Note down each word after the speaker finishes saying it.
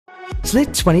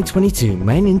SLIT 2022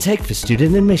 main intake for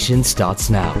student admission starts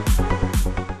now.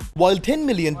 While $10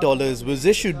 million was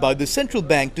issued by the central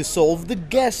bank to solve the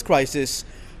gas crisis,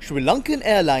 Sri Lankan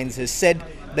Airlines has said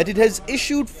that it has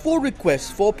issued 4 requests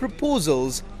for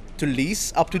proposals to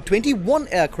lease up to 21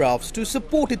 aircrafts to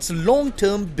support its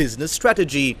long-term business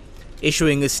strategy.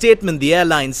 Issuing a statement, the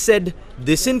airline said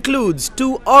this includes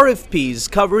 2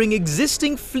 RFPs covering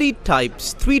existing fleet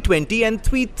types 320 and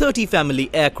 330 family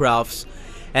aircrafts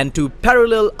and 2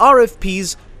 parallel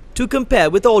RFPs to compare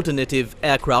with alternative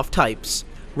aircraft types.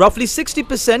 Roughly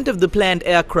 60% of the planned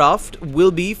aircraft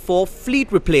will be for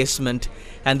fleet replacement,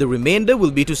 and the remainder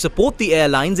will be to support the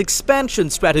airline's expansion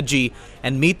strategy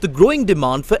and meet the growing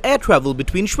demand for air travel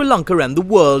between Sri Lanka and the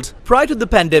world. Prior to the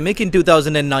pandemic in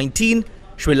 2019,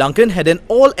 Sri Lankan had an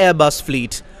all-Airbus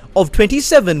fleet of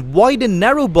 27 wide and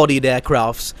narrow-bodied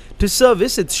aircrafts to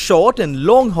service its short and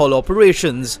long-haul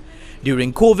operations.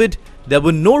 During COVID, there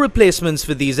were no replacements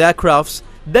for these aircrafts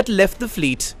that left the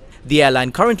fleet. The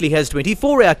airline currently has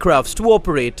 24 aircrafts to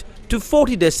operate to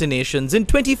 40 destinations in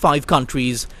 25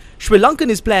 countries. Sri Lankan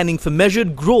is planning for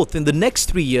measured growth in the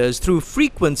next 3 years through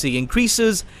frequency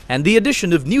increases and the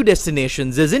addition of new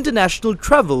destinations as international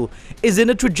travel is in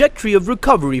a trajectory of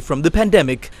recovery from the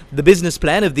pandemic. The business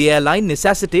plan of the airline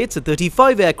necessitates a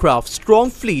 35 aircraft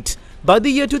strong fleet by the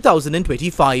year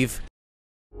 2025.